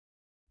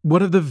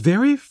One of the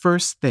very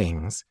first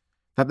things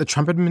that the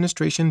Trump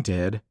administration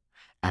did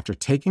after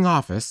taking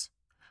office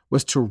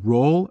was to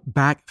roll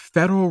back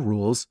federal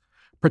rules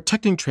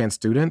protecting trans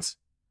students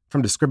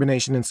from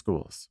discrimination in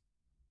schools.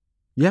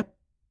 Yep,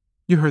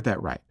 you heard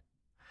that right.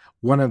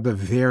 One of the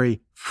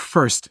very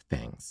first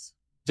things.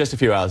 Just a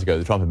few hours ago,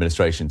 the Trump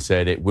administration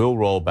said it will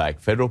roll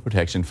back federal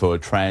protection for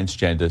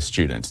transgender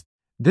students.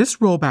 This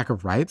rollback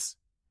of rights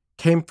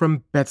came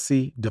from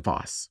Betsy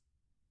DeVos,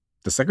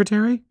 the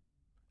Secretary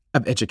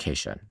of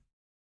Education.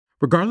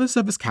 Regardless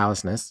of his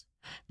callousness,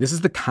 this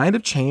is the kind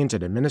of change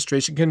an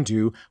administration can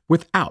do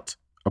without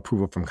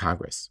approval from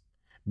Congress.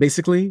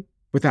 Basically,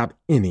 without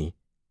any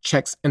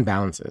checks and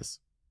balances.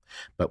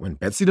 But when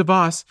Betsy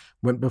DeVos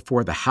went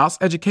before the House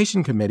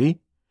Education Committee,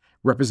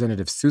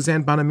 Representative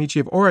Suzanne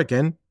Bonamici of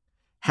Oregon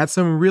had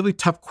some really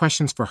tough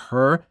questions for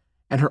her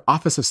and her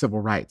Office of Civil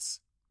Rights.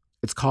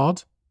 It's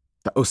called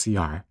the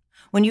OCR.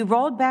 When you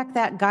rolled back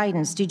that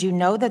guidance, did you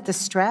know that the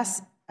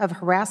stress of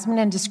harassment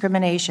and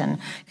discrimination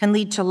can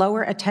lead to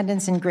lower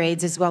attendance and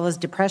grades as well as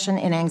depression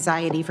and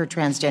anxiety for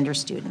transgender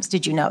students?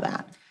 Did you know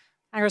that?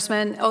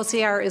 Congressman,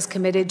 OCR is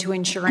committed to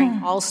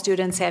ensuring all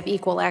students have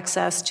equal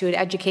access to an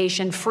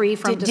education free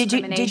from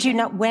discrimination. Did you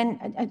know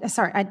when,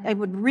 I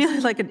would really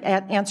like an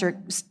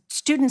answer.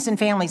 Students and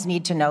families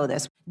need to know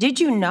this. Did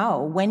you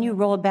know when you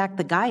rolled back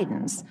the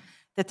guidance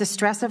that the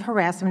stress of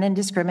harassment and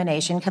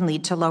discrimination can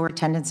lead to lower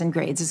attendance and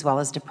grades as well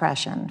as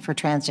depression for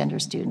transgender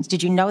students?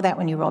 Did you know that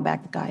when you rolled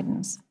back the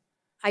guidance?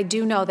 I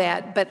do know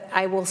that, but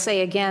I will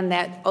say again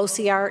that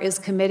OCR is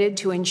committed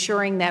to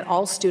ensuring that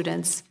all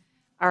students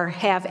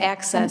have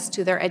access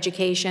to their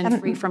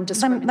education free from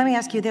discrimination. Let me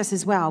ask you this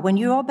as well. When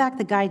you roll back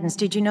the guidance,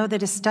 did you know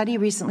that a study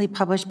recently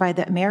published by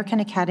the American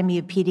Academy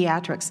of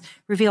Pediatrics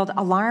revealed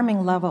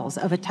alarming levels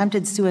of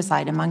attempted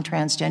suicide among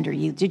transgender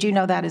youth? Did you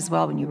know that as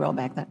well when you roll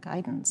back that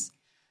guidance?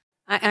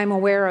 I'm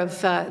aware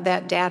of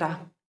that data.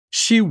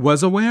 She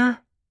was aware,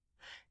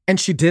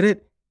 and she did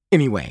it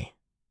anyway.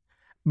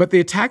 But the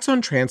attacks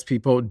on trans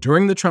people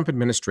during the Trump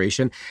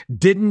administration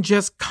didn't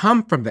just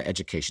come from the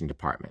Education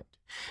Department.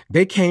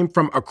 They came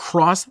from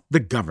across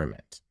the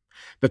government.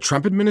 The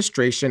Trump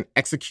administration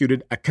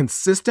executed a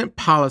consistent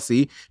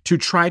policy to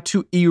try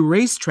to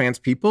erase trans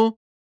people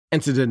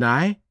and to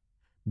deny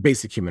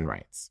basic human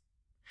rights.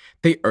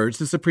 They urged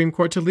the Supreme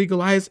Court to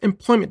legalize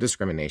employment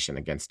discrimination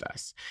against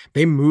us.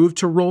 They moved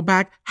to roll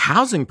back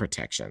housing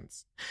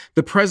protections.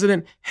 The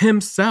president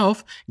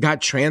himself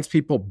got trans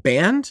people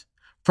banned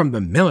from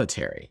the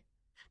military.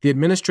 The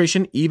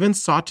administration even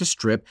sought to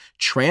strip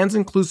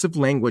trans-inclusive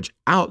language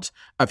out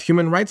of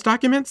human rights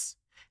documents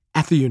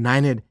at the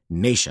United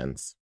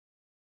Nations.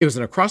 It was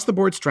an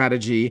across-the-board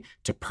strategy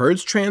to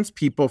purge trans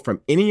people from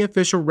any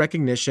official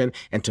recognition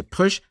and to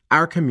push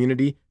our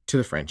community to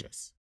the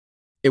fringes.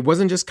 It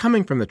wasn't just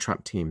coming from the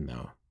Trump team,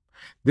 though.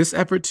 This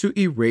effort to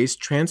erase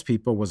trans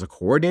people was a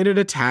coordinated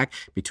attack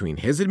between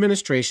his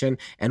administration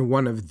and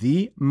one of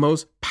the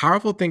most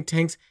powerful think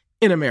tanks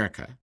in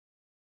America.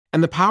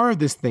 And the power of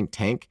this think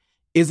tank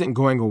isn't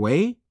going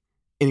away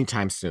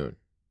anytime soon.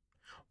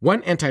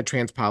 One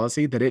anti-trans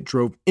policy that it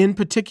drove in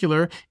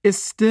particular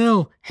is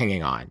still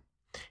hanging on.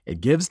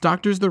 It gives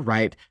doctors the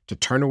right to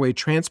turn away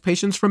trans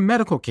patients from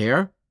medical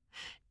care,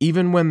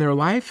 even when their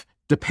life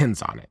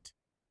depends on it.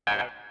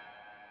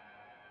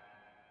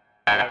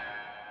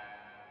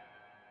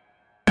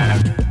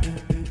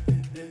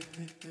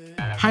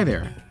 Hi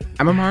there,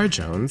 I'm Amara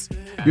Jones.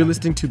 You're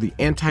listening to the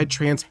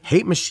Anti-Trans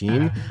Hate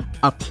Machine,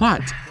 a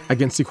plot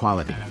against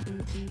equality.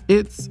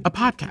 It's a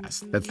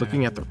podcast that's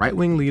looking at the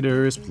right-wing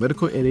leaders,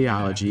 political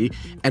ideology,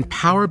 and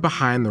power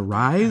behind the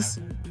rise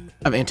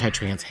of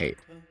anti-trans hate.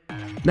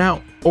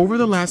 Now, over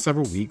the last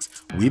several weeks,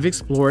 we've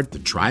explored the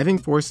driving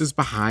forces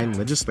behind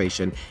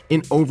legislation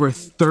in over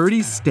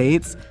 30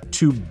 states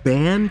to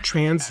ban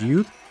trans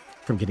youth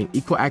from getting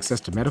equal access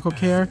to medical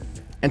care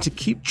and to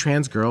keep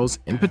trans girls,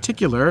 in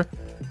particular,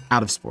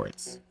 out of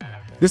sports.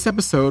 This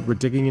episode, we're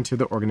digging into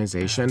the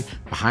organization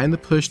behind the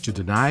push to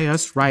deny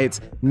us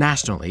rights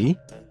nationally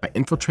by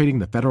infiltrating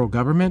the federal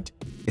government,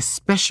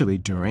 especially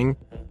during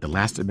the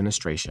last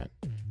administration.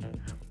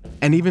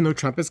 And even though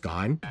Trump is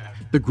gone,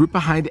 the group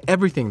behind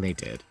everything they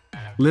did,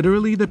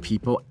 literally the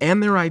people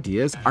and their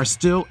ideas, are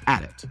still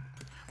at it.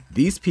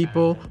 These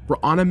people were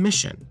on a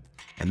mission,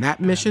 and that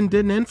mission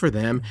didn't end for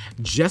them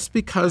just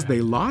because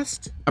they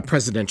lost a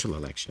presidential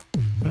election.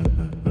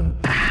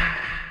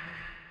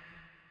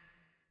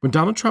 When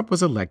Donald Trump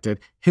was elected,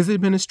 his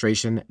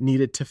administration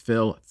needed to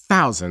fill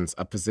thousands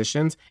of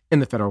positions in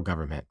the federal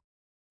government.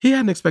 He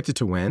hadn't expected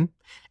to win,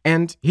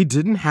 and he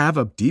didn't have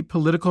a deep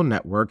political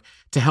network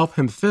to help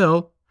him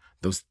fill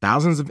those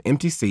thousands of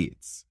empty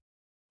seats.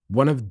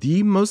 One of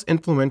the most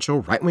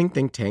influential right-wing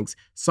think tanks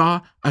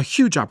saw a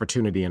huge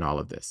opportunity in all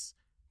of this: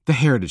 the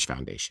Heritage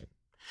Foundation.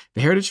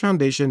 The Heritage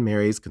Foundation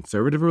marries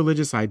conservative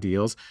religious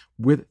ideals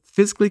with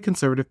fiscally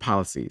conservative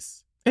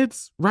policies.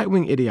 It's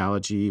right-wing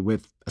ideology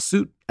with a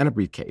suit and a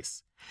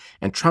briefcase.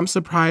 And Trump's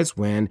surprise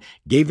win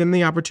gave them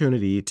the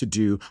opportunity to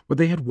do what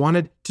they had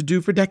wanted to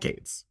do for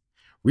decades: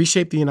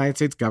 reshape the United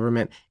States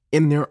government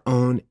in their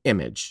own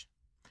image.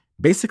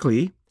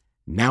 Basically,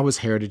 Now was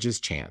Heritage's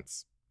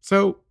chance.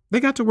 So they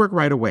got to work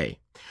right away.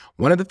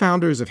 One of the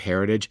founders of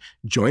Heritage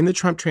joined the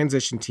Trump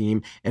transition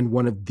team in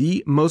one of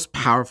the most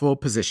powerful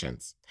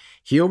positions.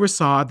 He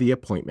oversaw the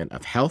appointment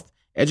of health,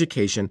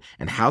 education,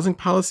 and housing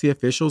policy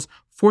officials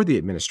for the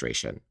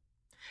administration.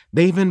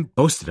 They even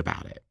boasted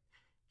about it.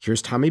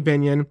 Here's Tommy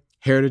Binion,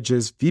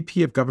 Heritage's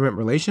VP of Government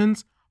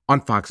Relations,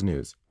 on Fox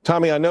News.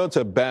 Tommy, I know it's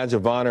a badge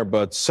of honor,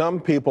 but some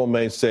people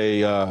may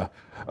say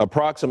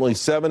approximately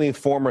 70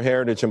 former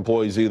Heritage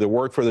employees either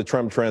work for the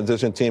Trump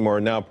transition team or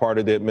are now part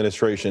of the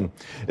administration.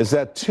 Is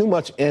that too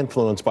much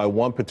influence by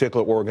one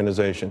particular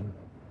organization?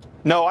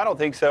 No, I don't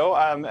think so.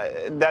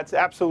 That's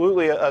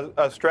absolutely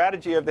a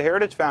strategy of the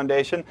Heritage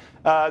Foundation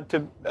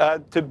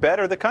to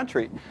better the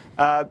country.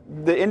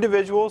 The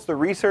individuals, the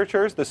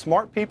researchers, the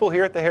smart people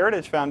here at the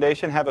Heritage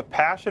Foundation have a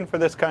passion for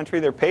this country.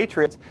 They're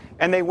patriots,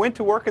 and they went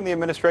to work in the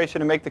administration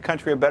to make the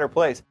country a better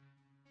place.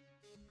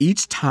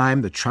 Each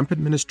time the Trump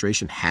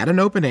administration had an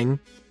opening,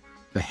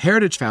 the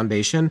Heritage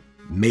Foundation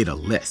made a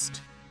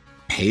list,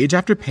 page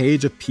after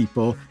page of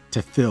people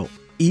to fill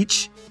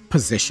each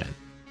position.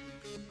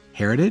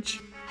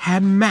 Heritage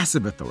had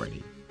massive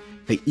authority.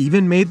 They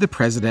even made the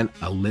president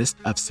a list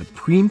of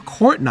Supreme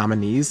Court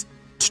nominees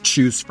to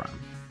choose from.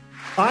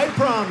 I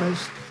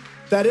promised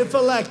that if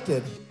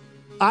elected,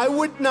 I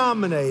would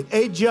nominate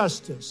a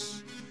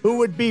justice who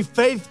would be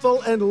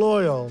faithful and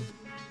loyal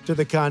to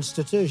the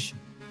Constitution.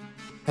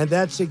 And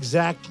that's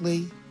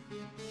exactly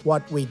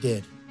what we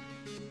did.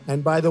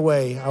 And by the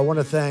way, I want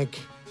to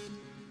thank,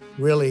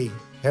 really,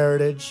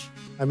 Heritage.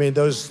 I mean,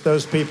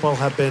 those people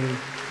have been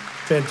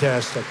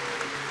fantastic.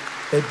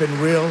 They've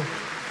been real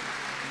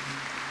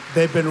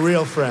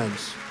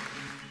friends.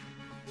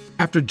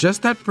 After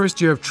just that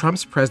first year of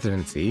Trump's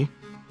presidency,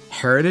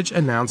 Heritage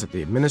announced that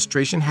the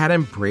administration had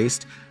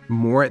embraced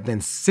more than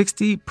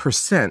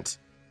 60%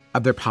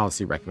 of their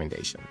policy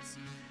recommendations.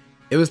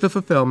 It was the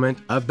fulfillment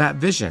of that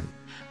vision,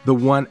 the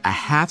one a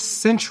half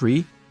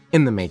century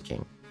in the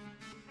making.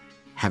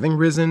 Having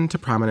risen to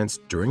prominence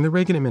during the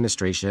Reagan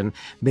administration,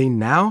 they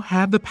now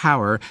have the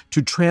power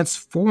to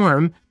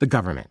transform the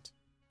government.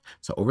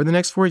 So over the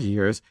next 4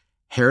 years,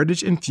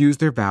 Heritage infused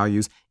their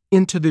values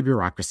into the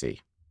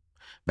bureaucracy.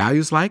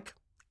 Values like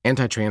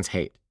anti-trans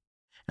hate.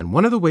 And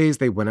one of the ways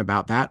they went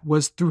about that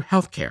was through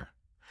healthcare.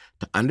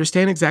 To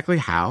understand exactly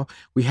how,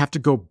 we have to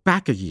go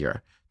back a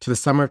year to the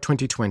summer of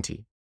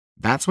 2020.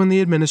 That's when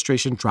the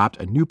administration dropped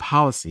a new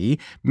policy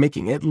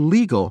making it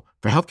legal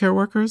for healthcare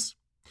workers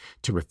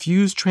to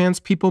refuse trans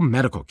people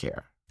medical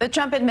care. The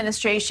Trump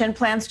administration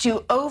plans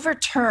to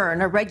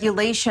overturn a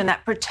regulation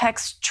that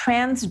protects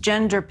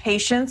transgender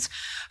patients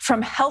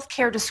from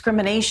healthcare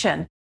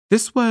discrimination.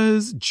 This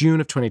was June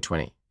of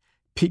 2020,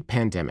 peak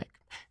pandemic.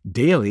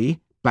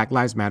 Daily Black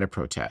Lives Matter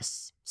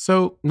protests.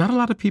 So not a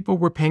lot of people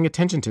were paying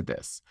attention to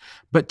this.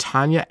 But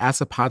Tanya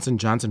Asapadson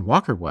Johnson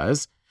Walker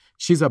was.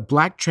 She's a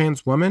Black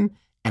trans woman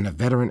and a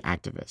veteran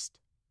activist.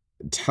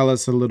 Tell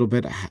us a little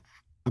bit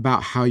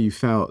about how you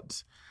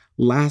felt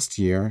last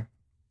year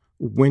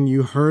when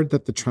you heard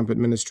that the Trump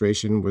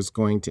administration was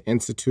going to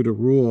institute a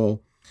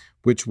rule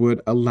which would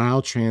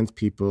allow trans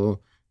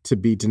people to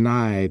be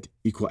denied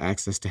equal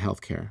access to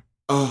health care.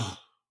 Oh,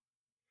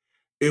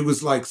 it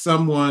was like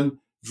someone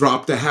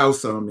dropped a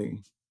house on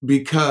me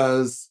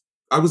because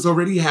I was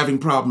already having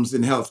problems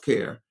in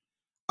healthcare.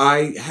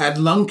 I had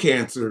lung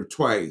cancer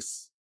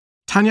twice.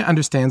 Tanya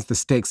understands the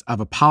stakes of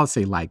a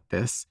policy like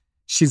this.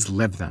 She's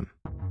lived them.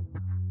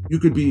 You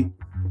could be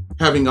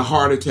having a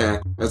heart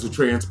attack as a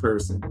trans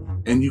person,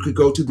 and you could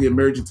go to the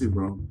emergency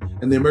room,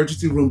 and the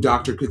emergency room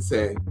doctor could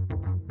say,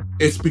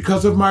 "It's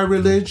because of my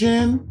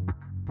religion,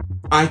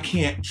 I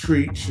can't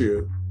treat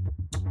you.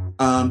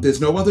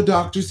 There's no other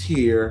doctors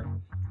here,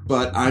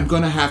 but I'm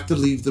going to have to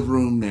leave the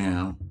room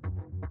now."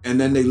 And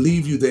then they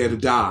leave you there to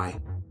die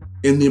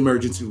in the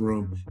emergency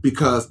room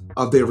because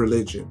of their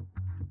religion.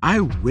 I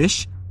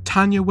wish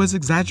Tanya was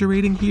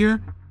exaggerating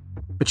here,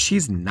 but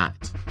she's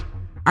not.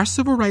 Our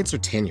civil rights are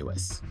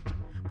tenuous.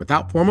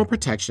 Without formal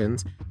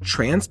protections,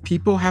 trans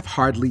people have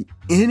hardly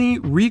any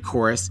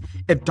recourse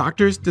if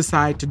doctors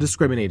decide to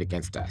discriminate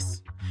against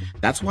us.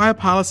 That's why a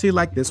policy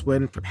like this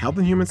one from Health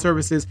and Human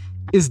Services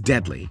is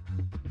deadly.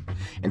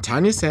 And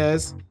Tanya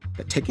says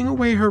that taking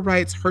away her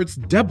rights hurts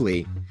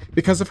doubly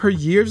because of her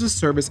years of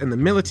service in the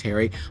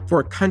military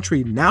for a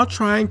country now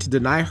trying to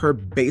deny her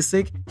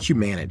basic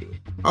humanity.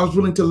 I was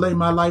willing to lay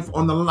my life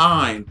on the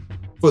line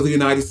for the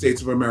United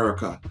States of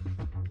America.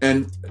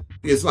 And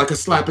it's like a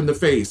slap in the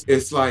face.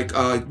 It's like,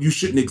 you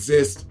shouldn't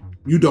exist.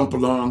 You don't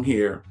belong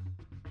here.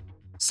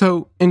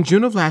 So in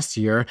June of last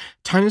year,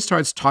 Tanya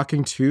starts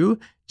talking to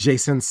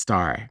Jason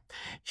Starr.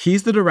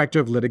 He's the director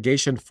of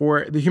litigation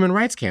for the Human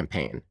Rights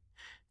Campaign.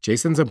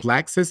 Jason's a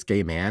Black cis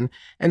gay man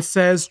and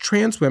says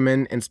trans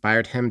women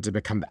inspired him to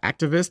become the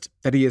activist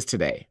that he is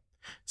today.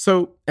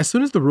 So as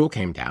soon as the rule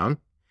came down,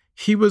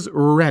 he was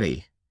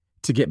ready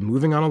to get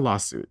moving on a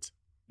lawsuit.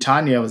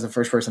 Tanya was the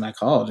first person I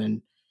called,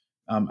 and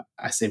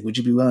I said, "Would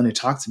you be willing to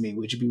talk to me?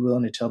 Would you be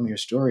willing to tell me your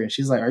story?" And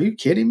she's like, "Are you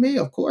kidding me?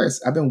 Of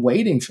course. I've been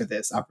waiting for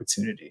this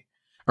opportunity."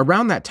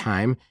 Around that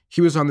time,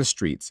 he was on the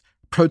streets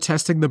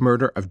protesting the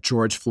murder of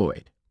George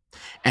Floyd,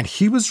 and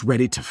he was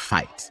ready to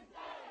fight.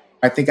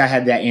 I think I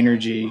had that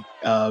energy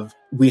of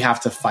we have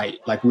to fight.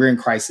 Like, we're in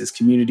crisis,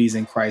 communities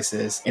in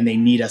crisis, and they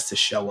need us to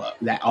show up.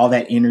 That all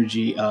that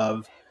energy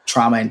of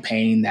trauma and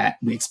pain that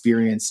we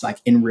experienced like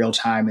in real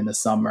time in the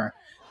summer,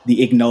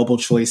 the ignoble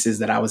choices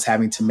that I was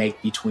having to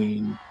make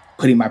between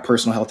putting my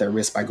personal health at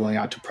risk by going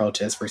out to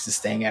protest versus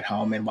staying at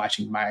home and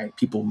watching my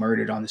people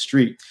murdered on the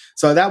street.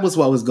 So that was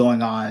what was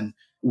going on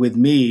with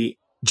me.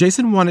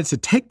 Jason wanted to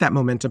take that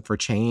momentum for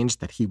change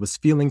that he was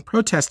feeling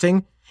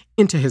protesting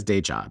into his day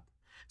job.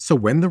 So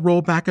when the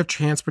rollback of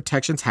trans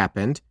protections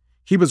happened,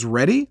 he was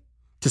ready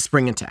to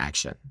spring into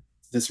action.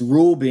 This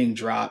rule being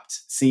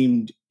dropped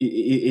seemed,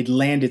 it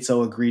landed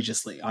so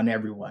egregiously on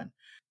everyone.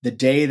 The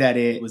day that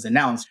it was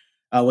announced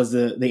was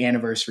the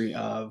anniversary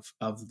of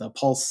the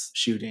Pulse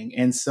shooting.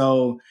 And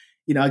so,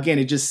 again,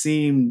 it just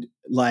seemed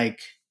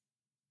like,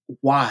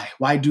 why?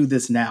 Why do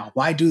this now?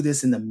 Why do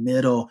this in the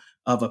middle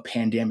of a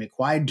pandemic?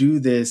 Why do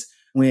this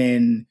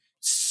when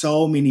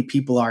so many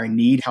people are in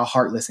need? How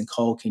heartless and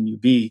cold can you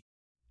be?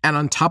 And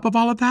on top of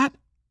all of that,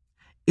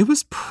 it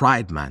was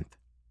Pride Month.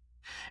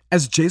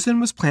 As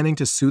Jason was planning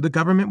to sue the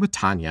government with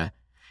Tanya,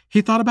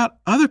 he thought about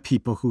other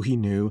people who he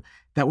knew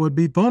that would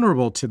be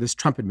vulnerable to this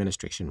Trump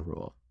administration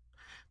rule.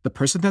 The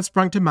person that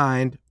sprung to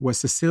mind was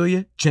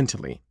Cecilia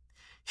Gentili.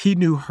 He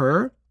knew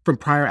her from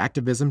prior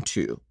activism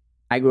too.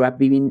 I grew up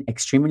being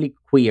extremely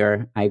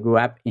queer. I grew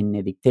up in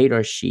a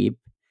dictatorship.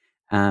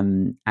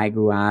 I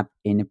grew up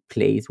in a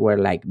place where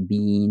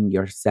being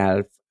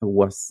yourself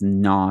was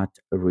not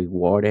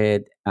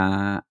rewarded,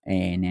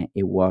 and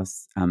it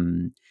was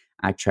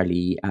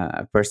actually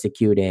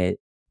persecuted.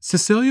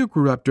 Cecilia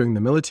grew up during the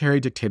military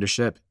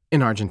dictatorship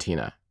in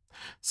Argentina.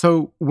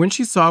 So when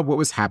she saw what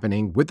was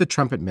happening with the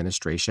Trump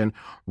administration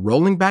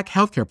rolling back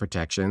healthcare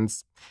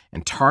protections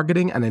and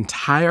targeting an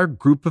entire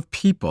group of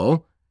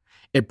people,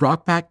 it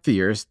brought back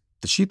fears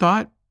that she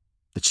thought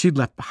that she'd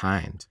left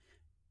behind.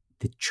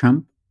 The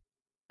Trump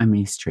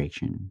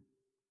administration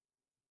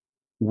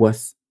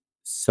was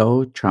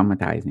so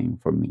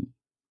traumatizing for me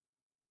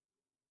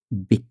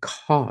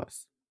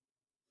because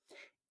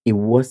it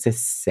was a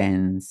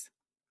sense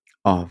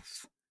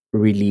of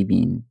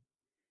reliving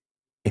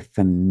a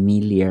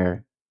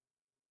familiar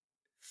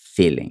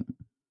feeling.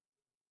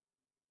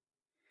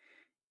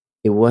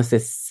 It was a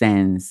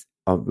sense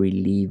of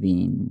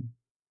reliving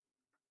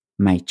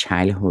my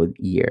childhood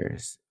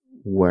years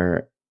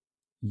where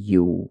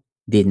you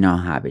did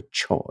not have a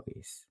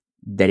choice,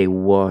 that it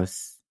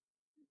was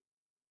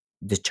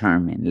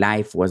determined,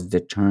 life was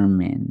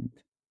determined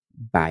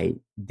by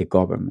the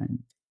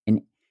government.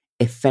 And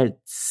it felt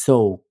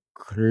so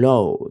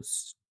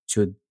close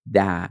to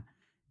that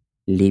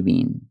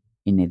living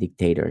in a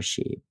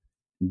dictatorship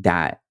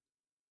that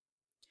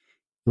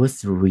it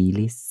was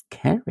really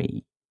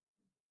scary.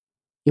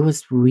 It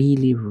was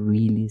really,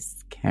 really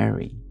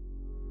scary.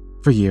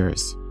 For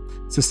years,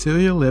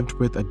 Cecilia lived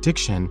with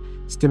addiction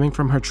stemming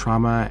from her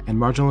trauma and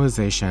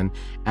marginalization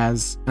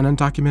as an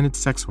undocumented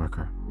sex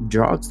worker.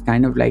 Drugs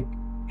kind of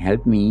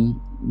helped me,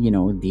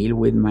 deal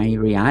with my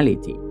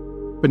reality.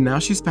 But now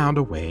she's found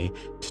a way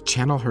to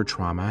channel her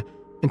trauma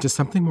into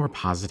something more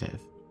positive.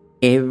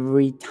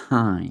 Every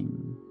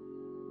time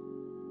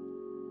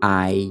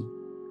I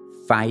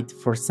fight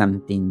for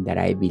something that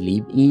I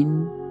believe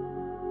in,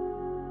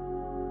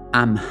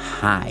 I'm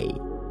high.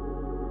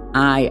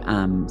 I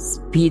am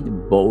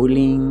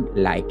speedballing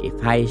like if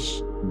I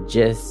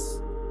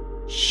just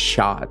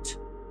shot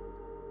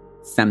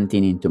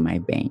something into my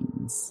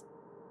veins.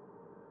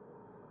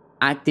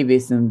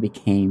 Activism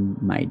became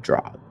my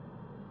drug.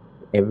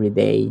 Every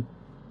day,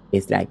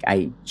 it's like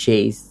I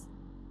chase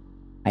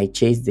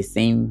the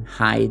same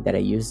high that I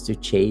used to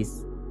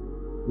chase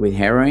with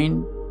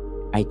heroin.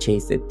 I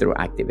chase it through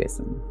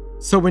activism.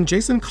 So when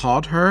Jason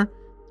called her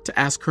to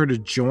ask her to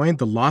join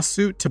the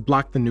lawsuit to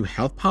block the new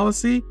health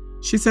policy,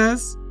 she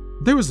says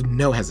there was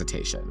no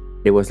hesitation.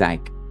 It was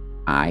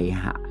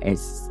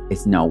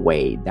it's no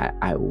way that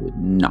I would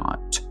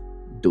not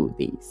do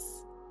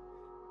this.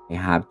 I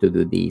have to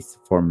do this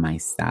for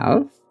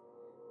myself,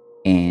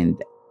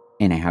 and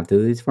I have to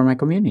do this for my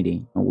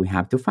community. And we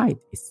have to fight.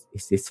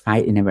 It's this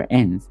fight, it never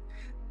ends.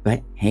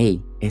 But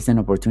hey, it's an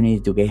opportunity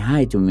to get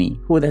high to me.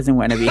 Who doesn't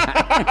want to be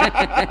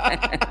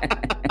high?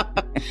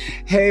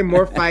 Hey,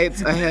 more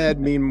fights ahead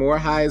mean more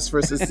highs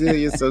for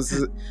Cecilia. So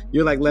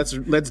you're like, let's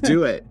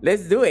do it.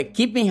 Let's do it.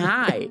 Keep me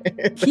high.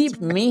 Keep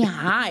me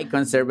high,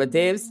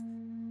 conservatives.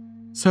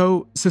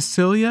 So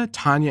Cecilia,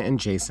 Tanya, and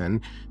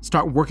Jason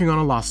start working on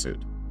a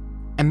lawsuit.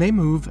 And they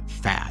move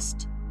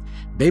fast.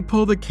 They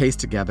pull the case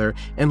together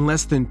in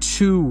less than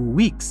 2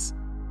 weeks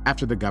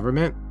after the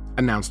government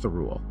announced the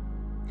rule.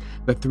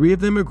 The three of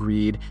them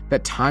agreed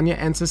that Tanya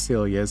and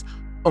Cecilia's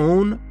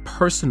own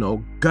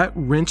personal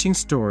gut-wrenching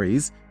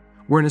stories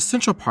were an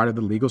essential part of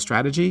the legal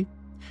strategy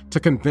to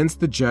convince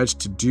the judge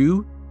to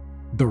do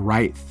the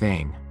right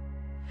thing.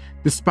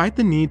 Despite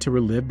the need to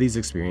relive these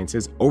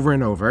experiences over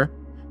and over,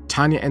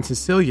 Tanya and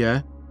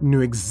Cecilia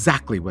knew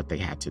exactly what they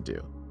had to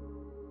do.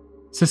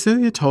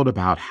 Cecilia told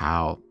about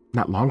how,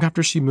 not long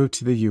after she moved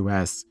to the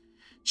US,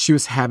 she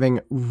was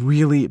having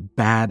really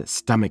bad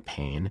stomach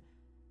pain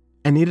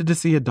and needed to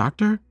see a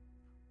doctor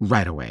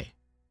right away.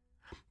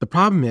 The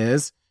problem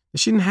is that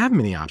she didn't have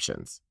many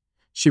options.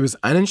 She was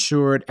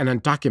uninsured and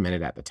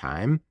undocumented at the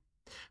time,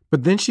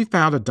 but then she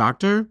found a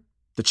doctor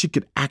that she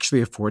could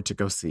actually afford to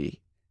go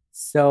see.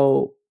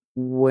 So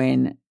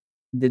when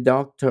the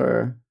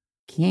doctor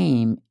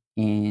came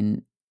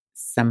and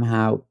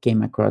somehow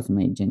came across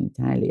my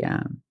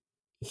genitalia,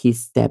 he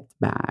stepped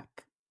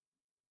back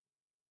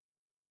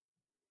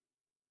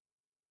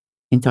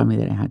and told me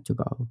that I had to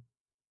go.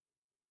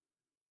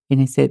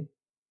 And I said,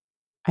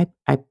 I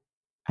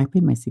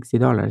paid my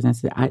 $60. And I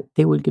said,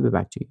 they will give it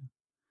back to you.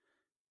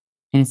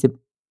 And I said,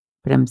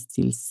 but I'm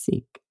still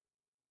sick.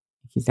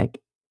 He's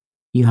like,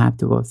 you have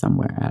to go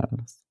somewhere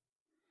else.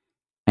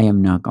 I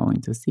am not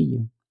going to see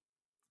you.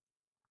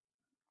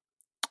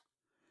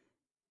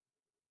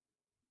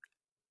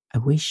 I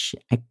wish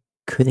I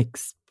could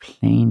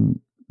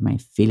explain my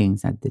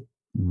feelings at the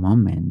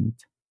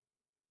moment.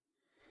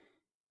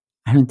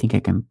 I don't think I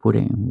can put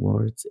it in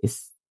words.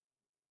 It's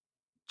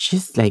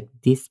just like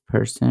this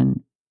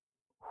person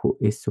who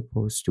is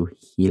supposed to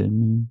heal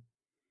me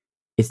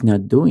is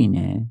not doing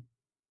it.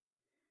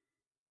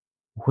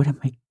 What am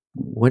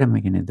I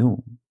going to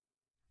do?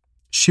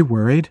 She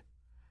worried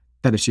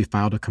that if she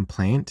filed a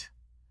complaint,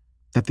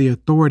 that the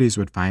authorities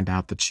would find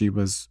out that she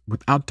was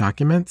without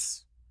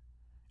documents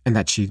and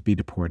that she'd be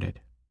deported.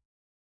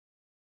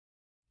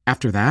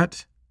 After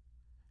that,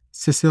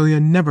 Cecilia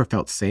never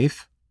felt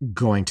safe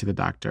going to the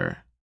doctor.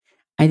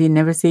 I did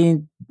never see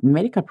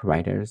medical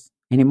providers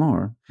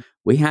anymore.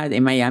 We had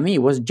in Miami,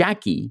 it was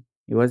Jackie.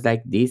 It was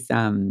like this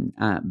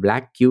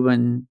Black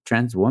Cuban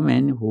trans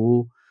woman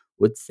who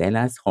would sell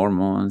us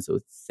hormones,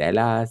 would sell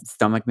us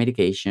stomach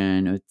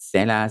medication, would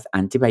sell us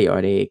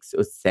antibiotics,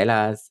 would sell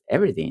us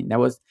everything.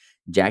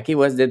 Jackie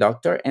was the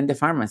doctor and the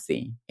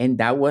pharmacy. And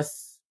that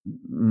was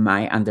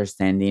my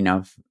understanding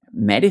of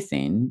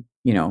medicine.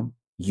 You know,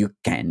 you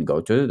can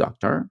go to the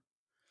doctor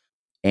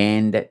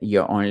and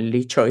your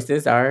only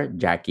choices are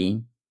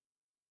Jackie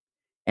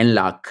and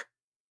luck.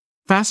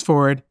 Fast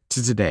forward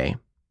to today.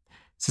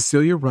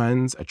 Cecilia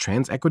runs a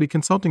trans equity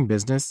consulting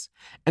business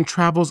and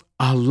travels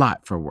a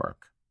lot for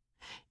work.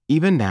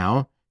 Even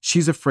now,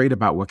 she's afraid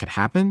about what could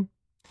happen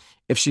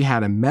if she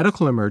had a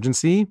medical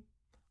emergency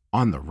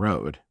on the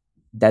road.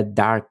 That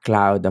dark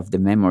cloud of the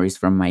memories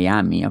from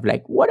Miami of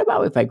like, what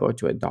about if I go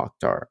to a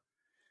doctor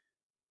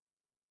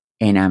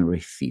and I'm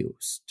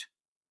refused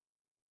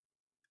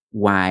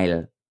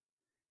while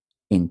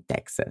in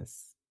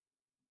Texas?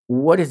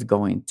 What is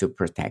going to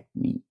protect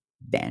me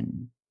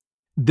then?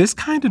 This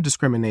kind of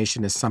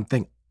discrimination is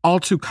something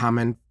all too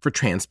common for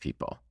trans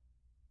people.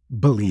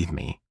 Believe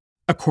me.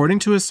 According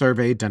to a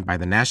survey done by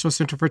the National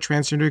Center for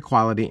Transgender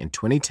Equality in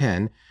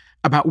 2010,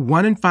 about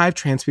 1 in 5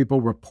 trans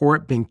people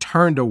report being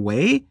turned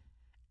away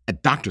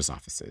at doctor's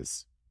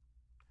offices.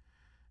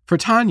 For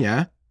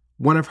Tanya,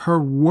 one of her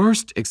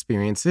worst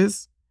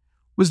experiences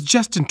was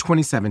just in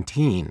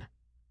 2017.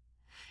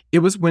 It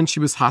was when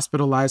she was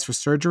hospitalized for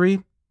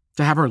surgery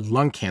to have her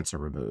lung cancer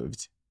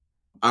removed.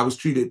 I was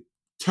treated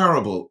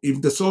terrible.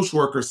 Even the social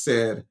worker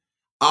said,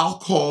 I'll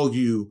call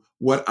you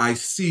what I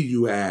see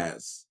you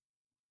as.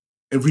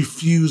 And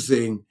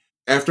refusing,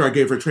 after I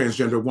gave her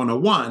Transgender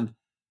 101,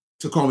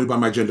 to call me by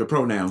my gender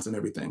pronouns and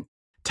everything.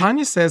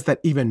 Tanya says that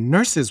even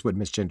nurses would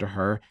misgender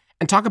her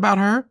and talk about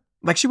her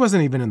like she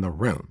wasn't even in the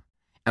room.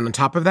 And on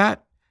top of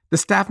that, the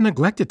staff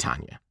neglected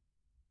Tanya.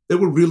 They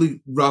were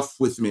really rough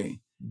with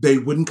me. They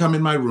wouldn't come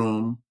in my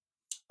room.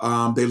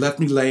 They left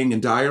me laying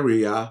in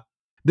diarrhea.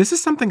 This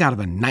is something out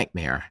of a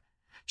nightmare.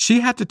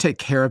 She had to take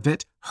care of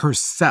it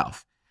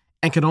herself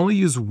and could only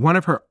use one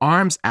of her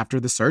arms after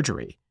the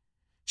surgery.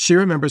 She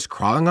remembers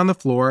crawling on the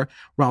floor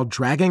while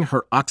dragging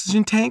her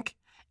oxygen tank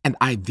and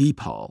IV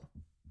pole.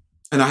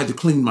 And I had to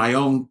clean my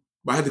own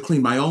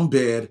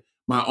bed,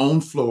 my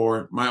own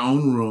floor, my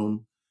own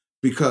room,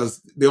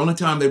 because the only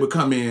time they would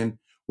come in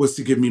was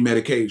to give me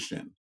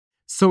medication.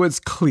 So it's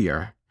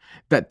clear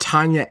that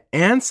Tanya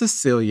and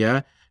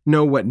Cecilia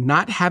know what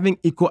not having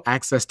equal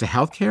access to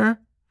healthcare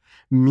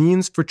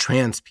means for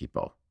trans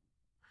people.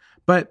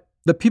 But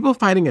the people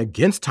fighting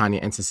against Tanya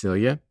and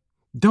Cecilia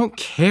don't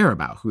care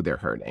about who they're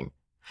hurting.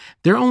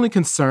 They're only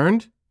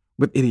concerned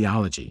with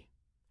ideology.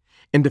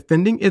 In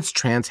defending its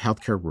trans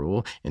healthcare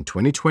rule in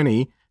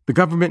 2020, the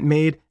government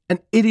made an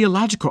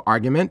ideological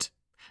argument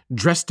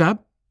dressed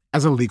up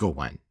as a legal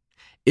one.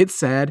 It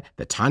said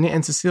that Tanya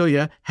and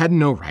Cecilia had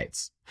no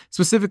rights,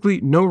 specifically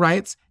no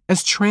rights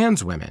as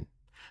trans women.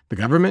 The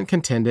government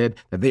contended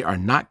that they are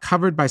not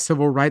covered by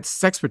civil rights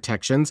sex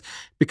protections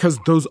because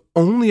those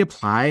only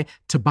apply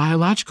to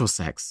biological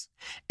sex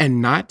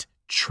and not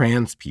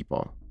trans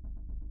people.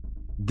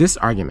 This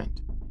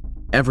argument,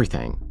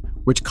 everything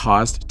which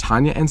caused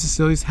Tanya and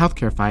Cecilia's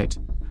healthcare fight,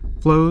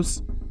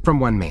 flows from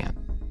one man.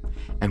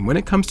 And when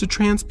it comes to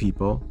trans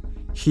people,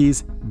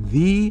 he's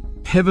the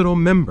pivotal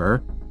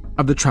member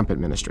of the Trump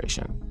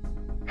administration.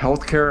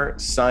 Healthcare,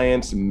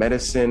 science,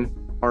 medicine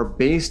are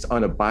based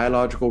on a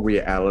biological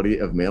reality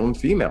of male and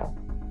female.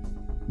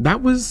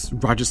 That was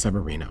Roger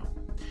Severino.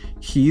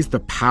 He's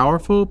the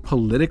powerful,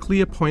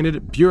 politically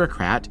appointed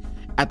bureaucrat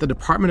at the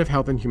Department of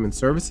Health and Human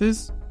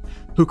Services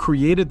who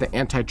created the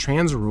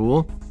anti-trans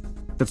rule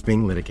that's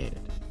being litigated.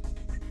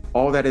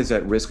 All that is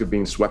at risk of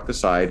being swept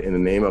aside in the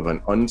name of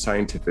an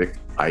unscientific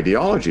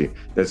ideology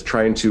that's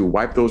trying to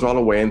wipe those all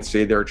away and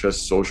say they're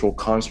just social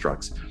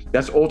constructs.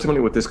 That's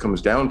ultimately what this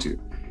comes down to.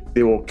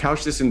 They will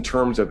couch this in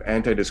terms of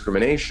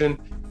anti-discrimination,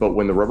 but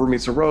when the rubber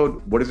meets the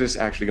road, what is this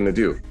actually going to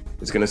do?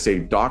 It's going to say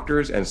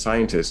doctors and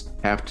scientists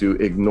have to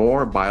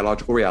ignore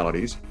biological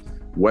realities,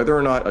 whether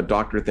or not a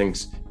doctor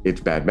thinks it's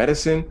bad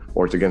medicine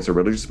or it's against their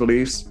religious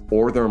beliefs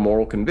or their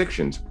moral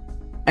convictions.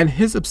 And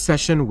his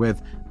obsession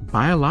with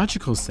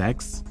biological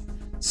sex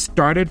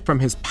started from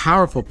his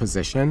powerful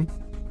position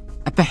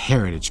at the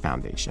Heritage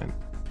Foundation.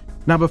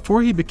 Now,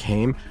 before he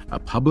became a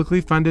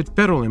publicly funded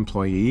federal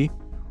employee,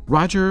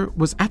 Roger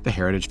was at the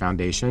Heritage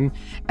Foundation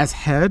as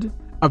head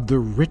of the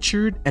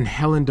Richard and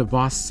Helen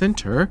DeVos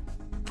Center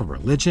for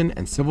Religion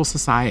and Civil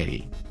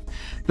Society.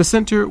 The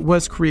center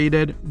was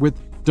created with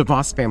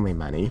DeVos family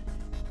money,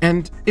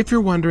 and if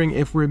you're wondering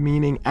if we're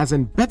meaning as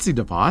in Betsy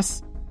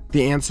DeVos,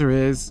 the answer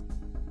is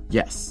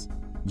yes,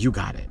 you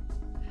got it.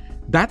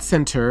 That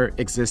center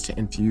exists to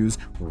infuse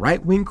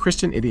right-wing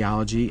Christian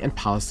ideology and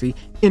policy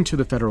into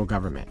the federal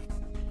government.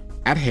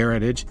 At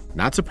Heritage,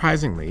 not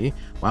surprisingly,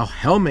 while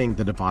helming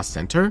the DeVos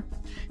Center,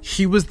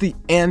 he was the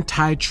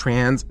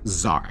anti-trans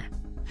czar.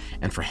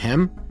 And for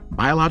him,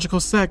 biological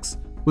sex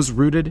was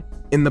rooted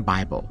in the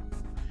Bible.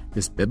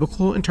 This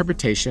biblical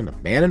interpretation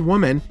of man and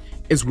woman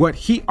is what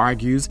he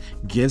argues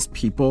gives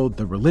people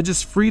the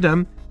religious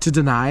freedom to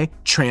deny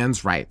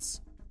trans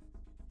rights.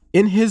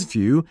 In his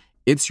view,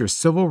 it's your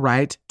civil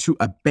right to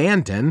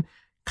abandon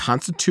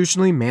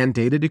constitutionally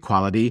mandated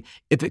equality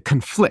if it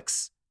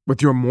conflicts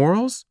with your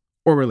morals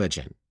or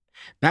religion.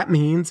 That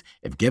means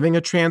if giving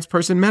a trans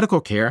person medical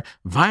care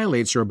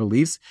violates your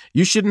beliefs,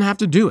 you shouldn't have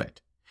to do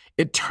it.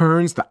 It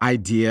turns the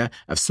idea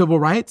of civil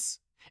rights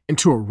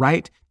into a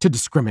right to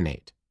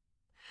discriminate.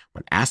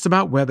 When asked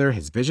about whether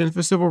his vision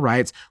for civil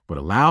rights would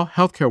allow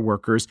healthcare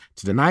workers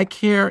to deny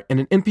care in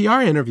an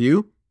NPR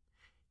interview,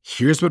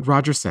 here's what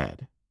Roger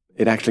said.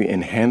 It actually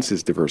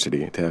enhances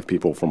diversity to have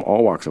people from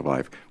all walks of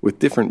life with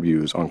different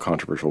views on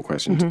controversial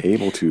questions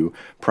able to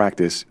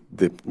practice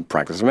the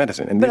practice of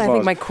medicine. And but I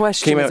think my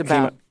question is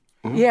about...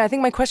 Mm-hmm. Yeah, I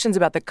think my question's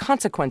about the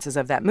consequences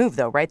of that move,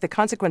 though, right? The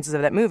consequences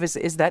of that move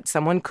is that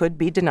someone could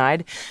be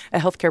denied a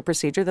healthcare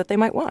procedure that they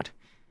might want.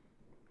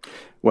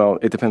 Well,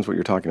 it depends what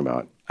you're talking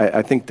about.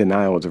 I think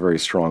denial is a very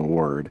strong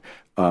word.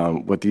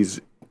 What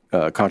these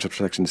contract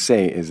protections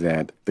say is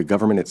that the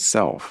government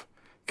itself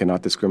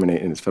cannot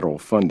discriminate in its federal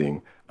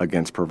funding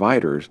against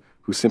providers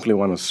who simply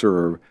want to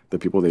serve the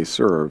people they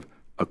serve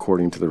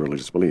according to their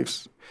religious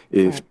beliefs.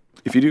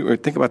 If you do, or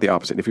think about the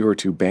opposite, if you were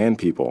to ban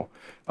people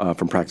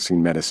from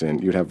practicing medicine,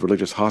 you'd have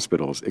religious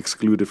hospitals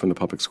excluded from the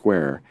public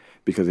square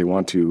because they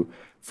want to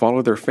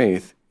follow their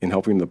faith in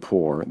helping the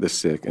poor, the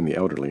sick, and the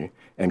elderly,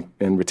 and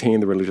retain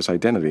the religious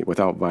identity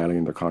without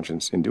violating their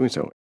conscience in doing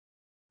so.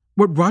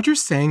 What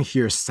Roger's saying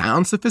here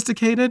sounds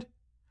sophisticated,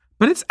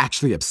 but it's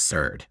actually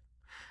absurd.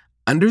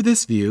 Under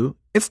this view,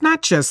 it's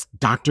not just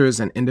doctors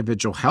and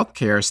individual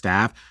healthcare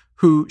staff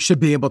who should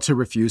be able to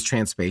refuse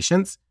trans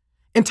patients.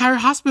 Entire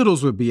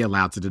hospitals would be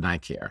allowed to deny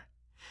care.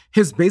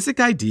 His basic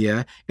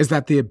idea is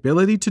that the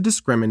ability to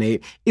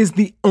discriminate is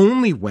the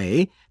only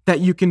way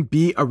that you can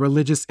be a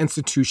religious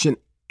institution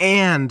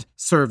and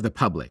serve the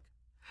public.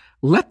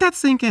 Let that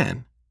sink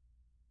in.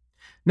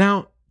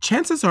 Now,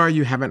 chances are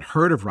you haven't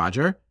heard of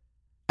Roger,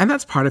 and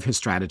that's part of his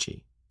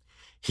strategy.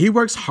 He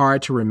works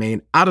hard to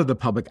remain out of the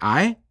public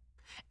eye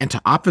and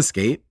to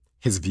obfuscate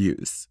his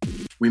views.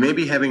 We may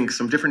be having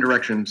some different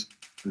directions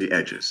on the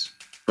edges,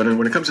 but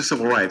when it comes to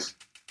civil rights,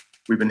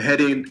 we've been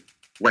heading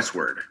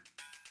westward.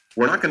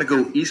 We're not going to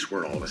go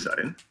eastward all of a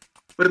sudden,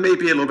 but it may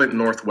be a little bit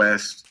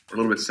northwest or a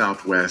little bit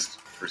southwest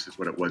versus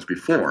what it was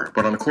before.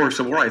 But on the core of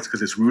civil rights,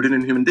 because it's rooted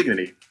in human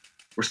dignity,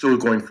 we're still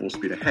going full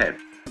speed ahead.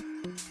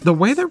 The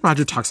way that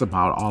Roger talks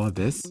about all of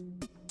this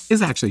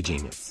is actually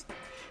genius.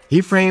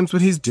 He frames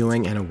what he's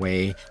doing in a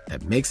way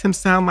that makes him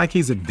sound like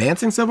he's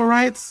advancing civil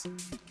rights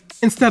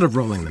instead of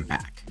rolling them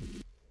back.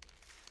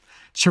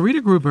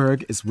 Sharita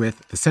Gruberg is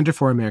with the Center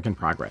for American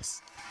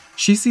Progress.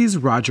 She sees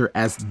Roger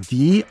as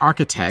the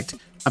architect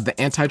of the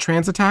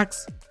anti-trans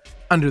attacks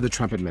under the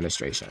Trump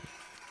administration.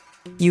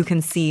 You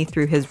can see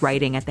through his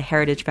writing at the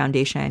Heritage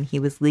Foundation, he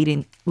was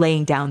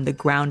laying down the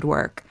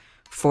groundwork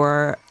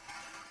for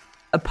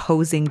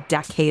opposing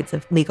decades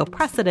of legal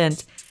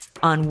precedent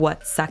on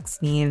what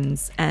sex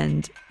means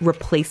and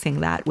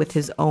replacing that with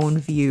his own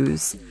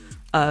views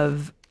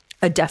of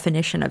a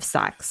definition of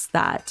sex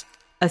that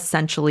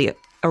essentially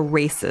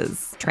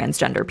erases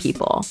transgender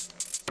people.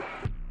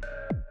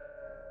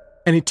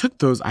 And he took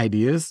those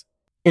ideas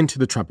into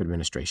the Trump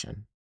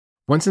administration.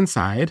 Once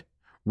inside,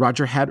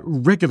 Roger had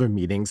regular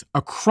meetings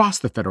across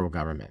the federal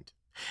government.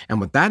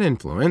 And with that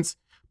influence,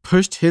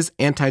 pushed his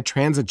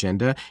anti-trans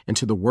agenda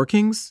into the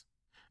workings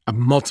of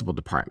multiple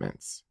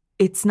departments.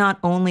 It's not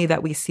only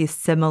that we see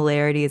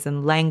similarities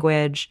in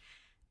language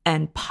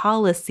and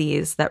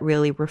policies that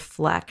really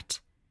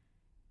reflect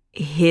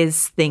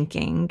his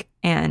thinking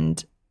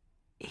and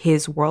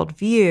his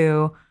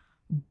worldview,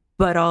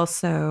 but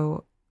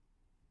also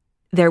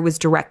there was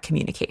direct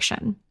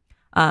communication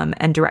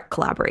and direct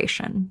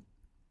collaboration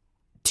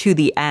to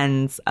the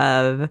ends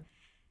of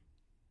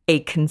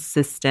a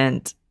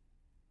consistent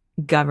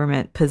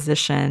government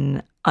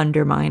position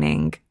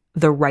undermining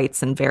the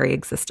rights and very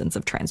existence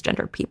of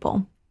transgender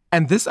people.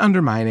 And this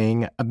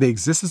undermining of the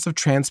existence of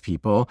trans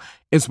people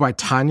is why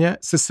Tanya,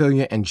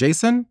 Cecilia, and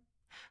Jason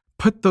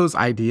put those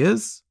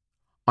ideas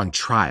on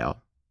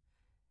trial.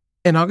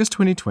 In August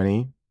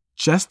 2020,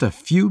 just a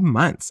few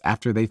months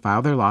after they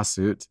filed their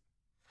lawsuit,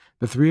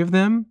 the three of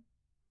them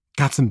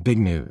got some big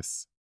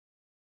news.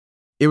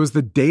 It was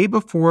the day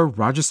before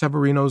Roger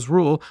Severino's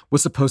rule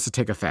was supposed to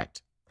take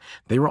effect.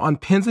 They were on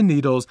pins and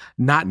needles,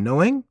 not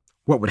knowing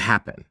what would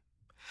happen.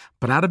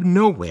 But out of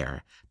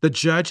nowhere, the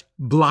judge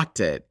blocked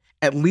it,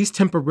 at least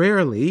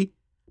temporarily,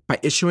 by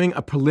issuing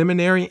a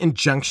preliminary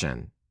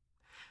injunction.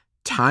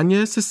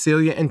 Tanya,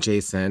 Cecilia, and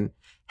Jason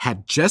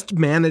had just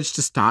managed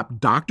to stop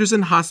doctors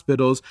and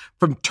hospitals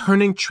from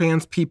turning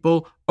trans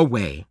people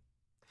away.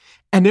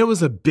 And it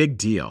was a big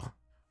deal.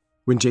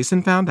 When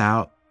Jason found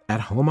out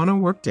at home on a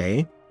work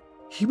day,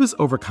 he was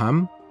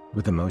overcome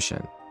with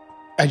emotion.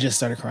 I just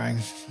started crying.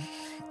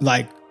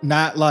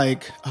 Not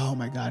like, oh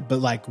my God, but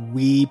like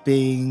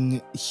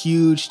weeping,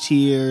 huge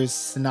tears,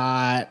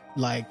 snot,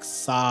 like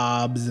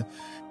sobs.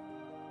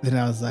 Then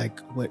I was like,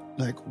 what?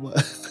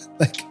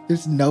 Like,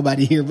 there's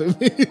nobody here but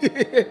me.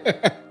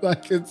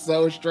 Like, it's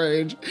so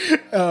strange.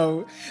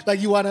 Like,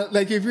 you want to,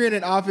 like, if you're in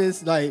an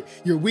office, like,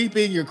 you're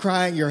weeping, you're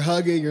crying, you're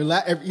hugging, you're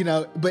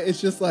but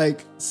it's just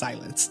like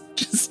silence,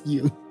 just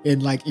you.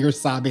 And like, you're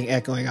sobbing,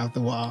 echoing out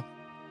the wall.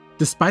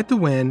 Despite the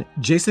win,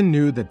 Jason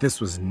knew that this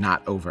was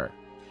not over.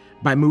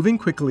 By moving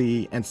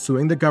quickly and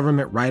suing the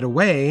government right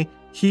away,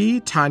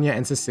 he, Tanya,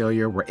 and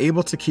Cecilia were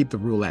able to keep the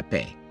rule at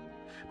bay.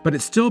 But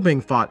it's still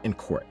being fought in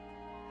court.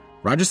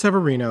 Roger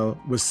Severino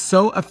was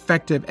so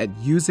effective at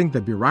using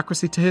the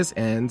bureaucracy to his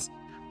ends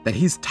that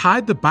he's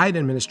tied the Biden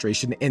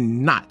administration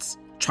in knots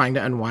trying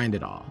to unwind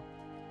it all.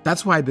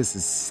 That's why this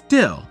is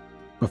still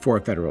before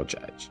a federal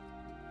judge.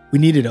 We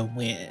needed a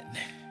win.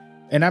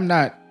 And I'm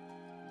not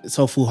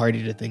so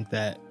foolhardy to think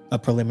that a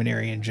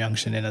preliminary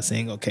injunction in a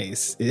single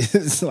case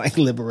is like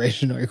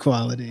liberation or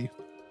equality.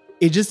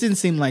 It just didn't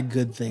seem like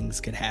good things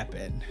could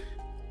happen,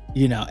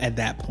 at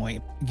that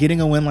point.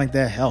 Getting a win like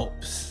that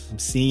helps.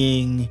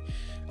 Seeing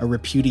a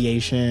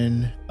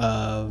repudiation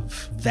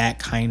of that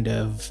kind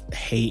of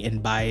hate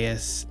and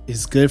bias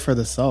is good for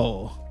the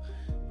soul.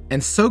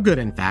 And so good,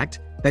 in fact,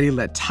 that he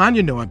let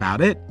Tanya know about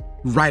it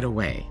right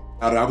away.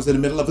 I was in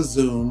the middle of a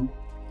Zoom,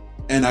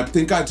 and I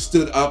think I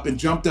stood up and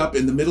jumped up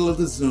in the middle of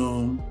the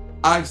Zoom.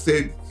 I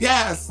said,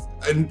 yes.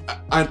 And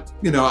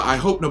I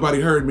hope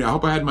nobody heard me. I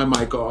hope I had my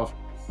mic off.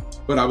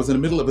 But I was in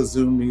the middle of a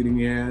Zoom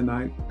meeting, and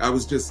I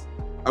was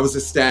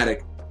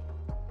ecstatic.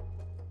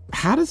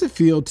 How does it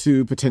feel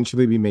to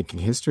potentially be making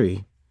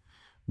history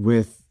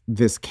with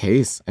this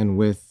case and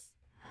with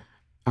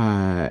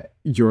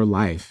your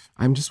life?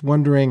 I'm just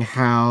wondering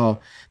how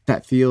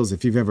that feels,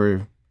 if you've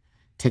ever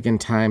taken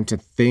time to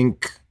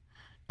think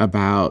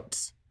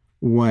about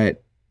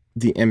what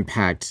the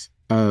impact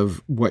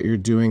of what you're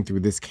doing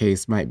through this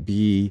case might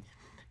be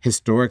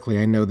historically.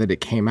 I know that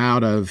it came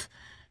out of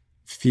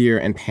fear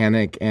and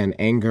panic and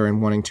anger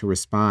and wanting to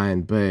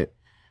respond, but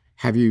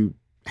have you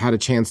had a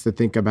chance to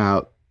think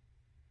about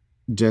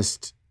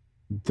just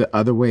the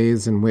other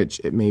ways in which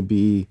it may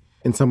be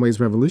in some ways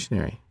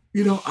revolutionary?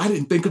 I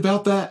didn't think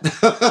about that.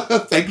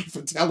 Thank you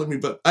for telling me,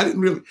 but I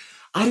didn't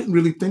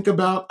really think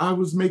about I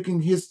was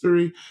making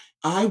history.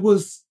 I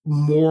was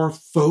more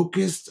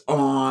focused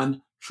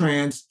on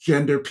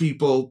transgender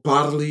people,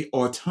 bodily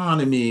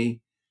autonomy,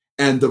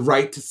 and the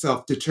right to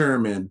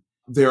self-determine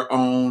their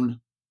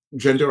own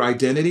gender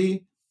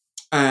identity.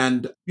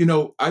 And,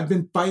 I've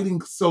been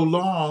fighting so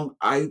long,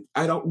 I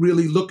don't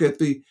really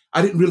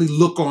I didn't really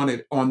look on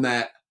it on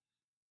that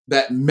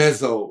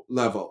meso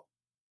level.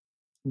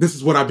 This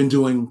is what I've been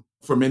doing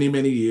for many,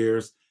 many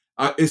years.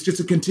 It's just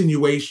a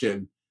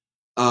continuation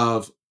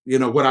of,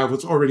 what I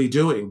was already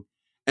doing.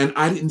 And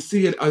I didn't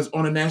see it as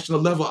on a national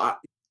level.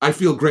 I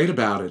feel great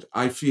about it.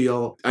 I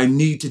feel I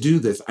need to do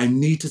this. I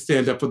need to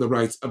stand up for the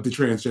rights of the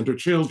transgender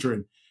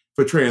children,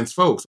 for trans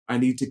folks. I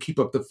need to keep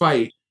up the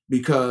fight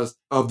because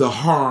of the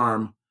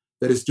harm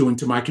that it's doing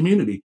to my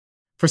community.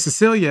 For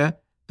Cecilia,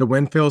 the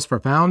win feels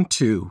profound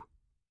too.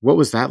 What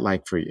was that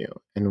like for you?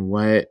 And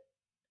what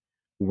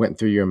went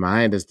through your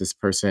mind as this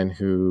person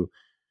who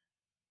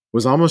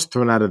was almost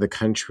thrown out of the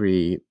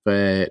country,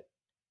 but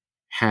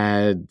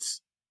had,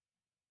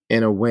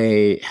 in a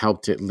way,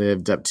 helped it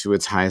lived up to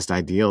its highest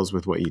ideals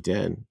with what you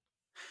did?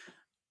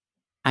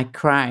 I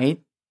cried,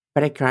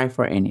 but I cry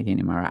for anything,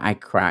 Imara. I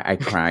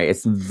cry.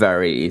 It's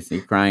very easy.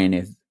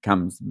 Crying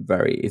comes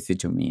very easy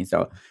to me.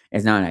 So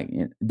it's not like,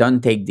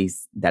 don't take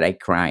this that I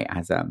cry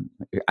as a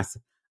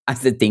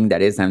thing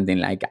that is something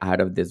like out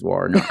of this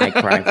world. No, I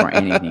cry for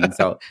anything.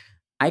 So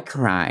I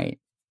cried,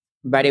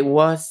 but it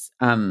was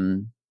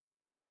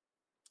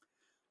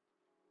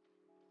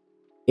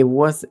it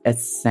was a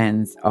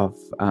sense of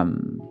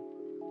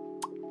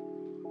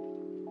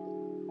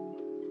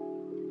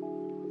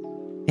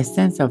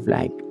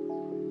like,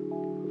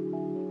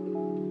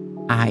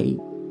 I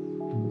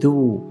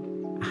do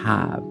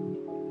have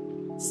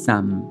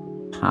some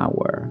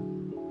power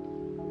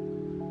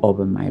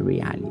over my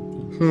reality.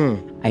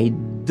 I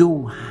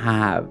do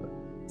have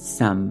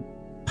some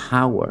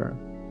power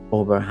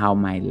over how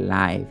my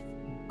life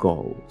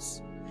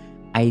goes.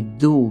 I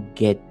do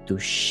get to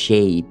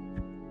shape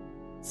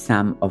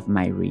some of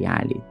my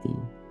reality.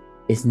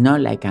 It's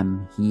not like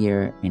I'm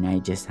here and I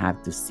just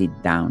have to sit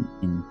down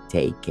and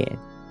take it.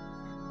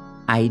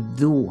 I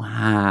do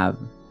have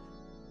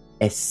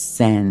a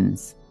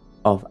sense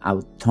of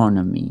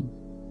autonomy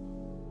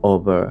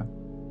over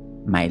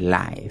my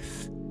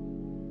life.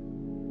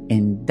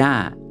 And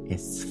that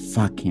is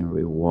fucking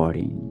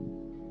rewarding.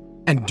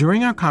 And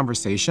during our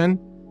conversation,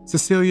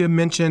 Cecilia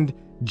mentioned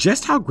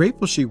just how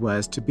grateful she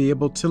was to be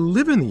able to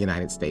live in the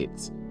United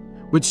States,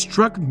 which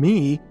struck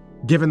me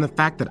given the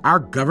fact that our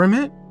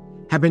government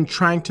had been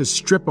trying to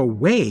strip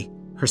away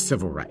her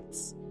civil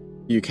rights.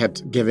 You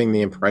kept giving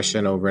the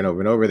impression over and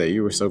over and over that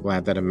you were so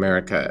glad that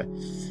America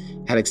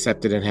had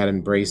accepted and had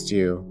embraced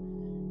you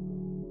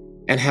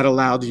and had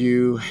allowed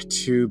you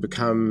to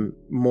become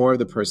more of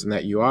the person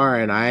that you are.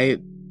 And I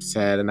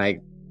said, and I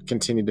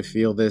continue to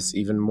feel this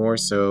even more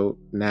so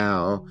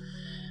now,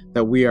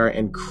 that we are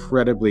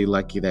incredibly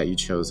lucky that you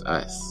chose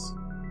us.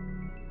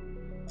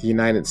 The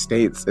United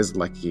States is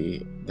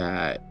lucky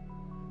that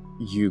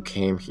you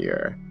came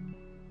here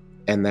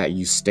and that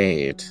you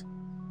stayed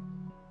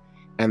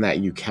and that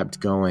you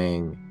kept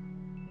going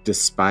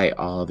despite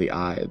all the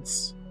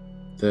odds.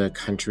 The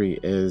country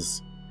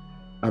is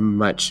a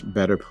much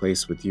better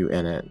place with you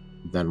in it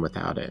than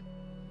without it.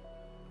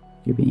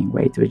 You're being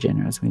way too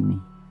generous with me.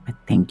 But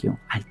thank you.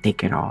 I'll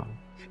take it all.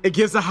 It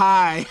gives a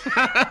high.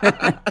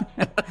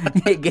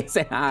 It gives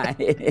a high.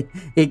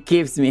 It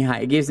keeps me high.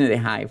 It gives me the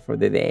high for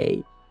the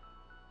day.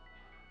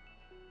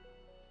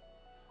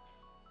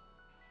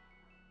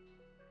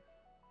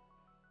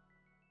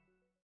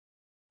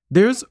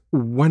 There's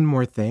one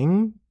more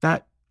thing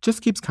that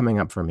just keeps coming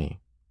up for me.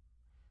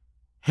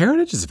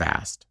 Heritage is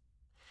vast.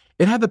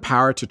 It had the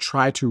power to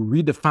try to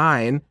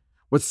redefine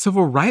what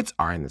civil rights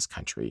are in this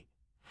country,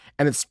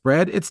 and it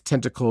spread its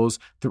tentacles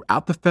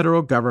throughout the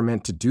federal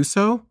government to do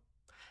so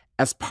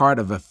as part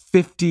of a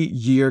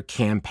 50-year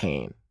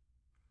campaign.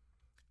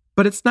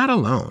 But it's not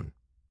alone.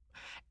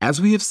 As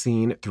we have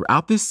seen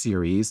throughout this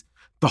series,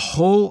 the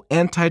whole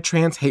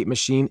anti-trans hate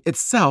machine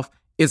itself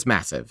is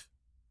massive.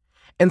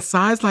 And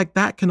size like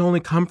that can only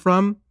come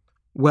from,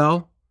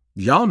 well,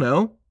 y'all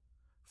know,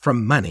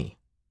 from money.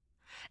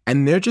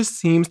 And there just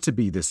seems to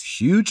be this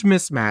huge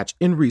mismatch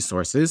in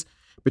resources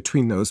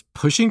between those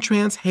pushing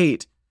trans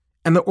hate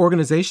and the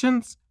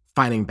organizations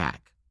fighting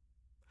back.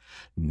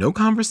 No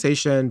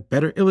conversation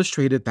better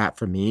illustrated that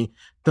for me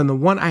than the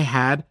one I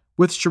had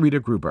with Sharita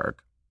Gruberg.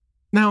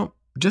 Now,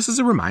 just as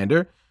a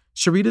reminder,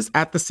 Sharita's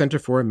at the Center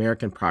for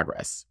American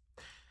Progress.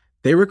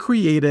 They were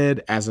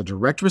created as a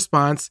direct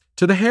response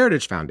to the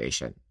Heritage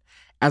Foundation,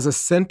 as a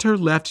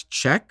center-left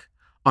check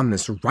on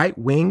this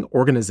right-wing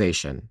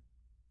organization.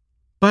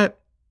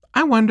 But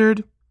I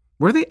wondered,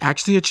 were they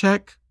actually a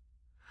check?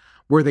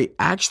 Were they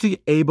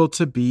actually able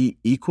to be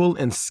equal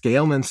in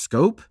scale and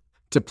scope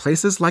to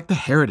places like the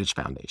Heritage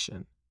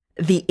Foundation?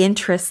 The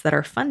interests that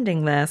are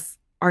funding this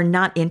are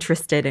not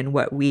interested in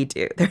what we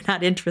do. They're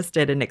not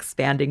interested in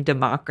expanding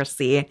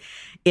democracy,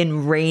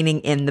 in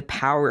reining in the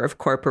power of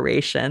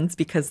corporations,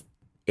 because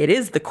it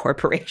is the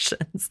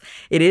corporations,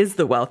 it is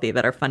the wealthy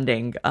that are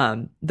funding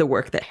the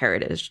work that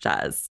Heritage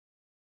does.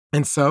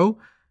 And so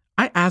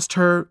I asked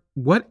her,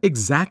 what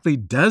exactly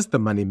does the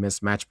money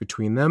mismatch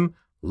between them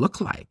look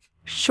like?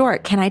 Sure.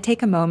 Can I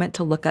take a moment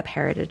to look up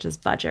Heritage's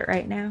budget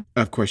right now?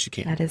 Of course you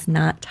can. That is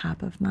not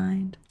top of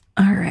mind.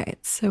 All right.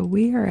 So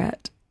we are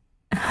at...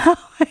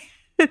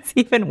 It's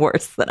even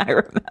worse than I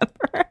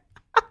remember.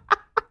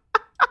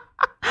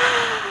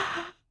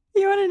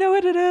 You want to know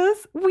what it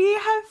is? We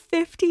have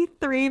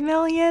 53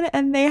 million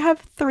and they have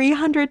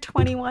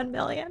 321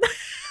 million.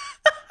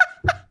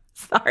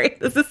 Sorry,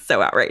 this is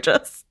so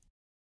outrageous.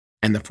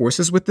 And the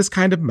forces with this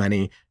kind of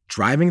money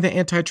driving the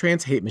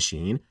anti-trans hate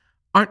machine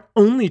aren't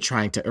only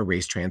trying to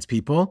erase trans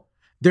people.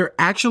 Their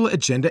actual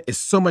agenda is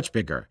so much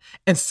bigger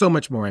and so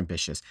much more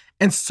ambitious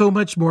and so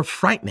much more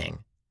frightening.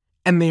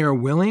 And they are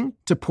willing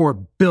to pour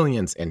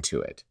billions into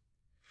it.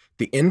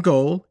 The end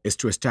goal is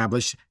to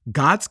establish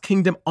God's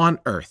kingdom on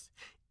earth,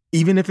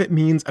 even if it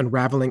means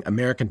unraveling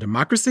American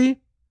democracy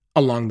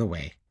along the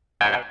way.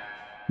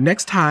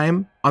 Next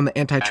time on the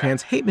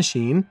Anti-Trans Hate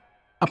Machine,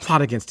 a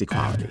plot against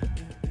equality.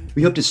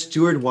 We hope to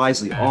steward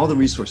wisely all the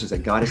resources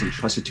that God has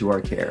entrusted to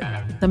our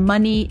care. The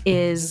money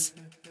is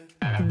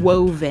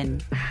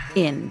woven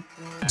in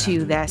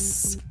to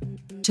this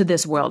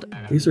world.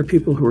 These are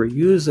people who are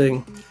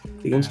using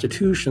the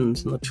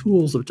institutions and the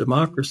tools of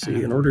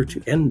democracy in order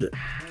to end it.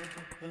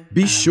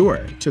 Be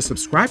sure to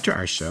subscribe to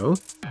our show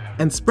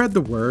and spread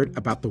the word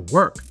about the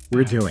work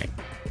we're doing.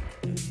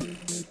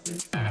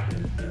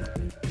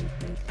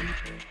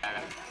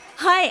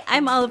 Hi,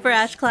 I'm Oliver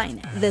Ash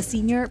Klein, the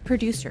senior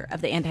producer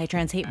of the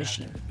Anti-Trans Hate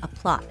Machine, a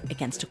plot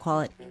against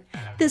equality.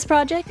 This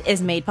project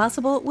is made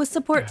possible with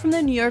support from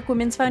the New York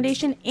Women's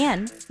Foundation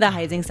and the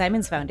Heising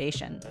Simons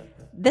Foundation.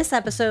 This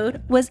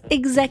episode was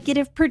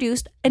executive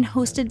produced and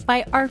hosted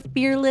by our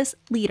fearless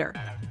leader,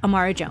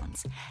 Amara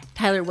Jones.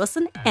 Tyler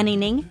Wilson, Annie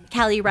Ning,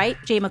 Callie Wright,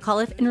 Jay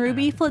McAuliffe, and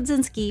Ruby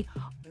Flodzinski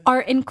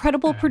are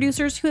incredible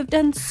producers who have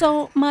done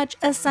so much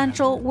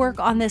essential work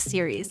on this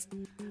series.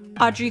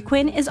 Audrey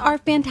Quinn is our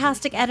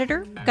fantastic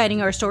editor,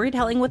 guiding our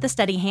storytelling with a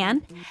steady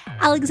hand.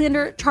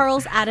 Alexander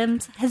Charles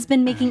Adams has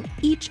been making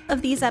each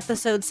of these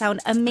episodes sound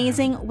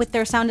amazing with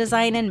their sound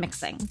design and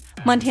mixing.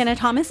 Montana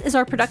Thomas is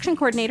our production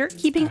coordinator,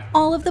 keeping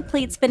all of the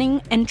plates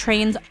spinning and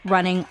trains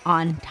running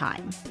on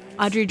time.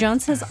 Audrey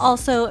Jones has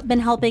also been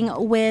helping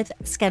with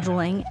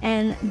scheduling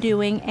and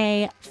doing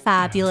a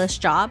fabulous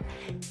job.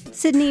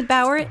 Sydney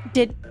Bauer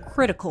did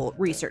critical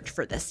research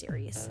for this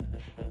series.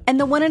 And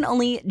the one and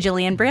only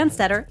Jillian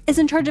Brandstetter is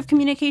in charge of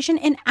communication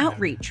and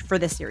outreach for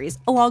this series,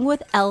 along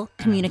with L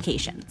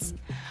Communications.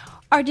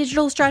 Our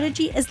digital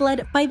strategy is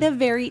led by the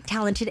very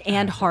talented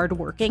and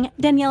hardworking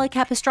Daniela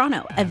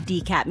Capistrano of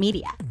DCAT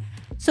Media.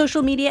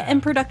 Social media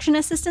and production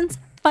assistance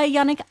by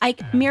Yannick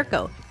Ike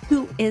Mirko,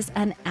 who is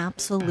an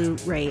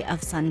absolute ray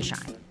of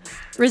sunshine.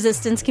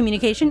 Resistance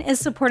Communication is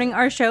supporting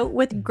our show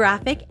with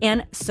graphic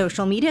and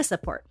social media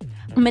support.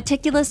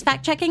 Meticulous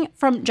fact-checking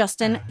from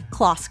Justin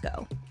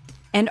Klosko.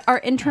 And our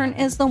intern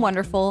is the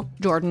wonderful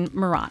Jordan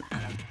Marana.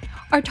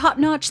 Our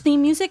top-notch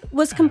theme music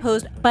was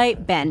composed by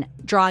Ben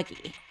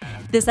Draghi.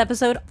 This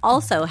episode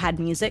also had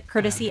music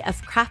courtesy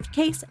of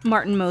Craftcase,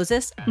 Martin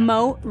Moses,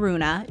 Mo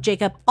Runa,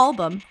 Jacob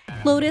Album,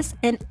 Lotus,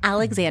 and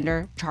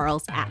Alexander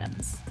Charles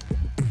Adams.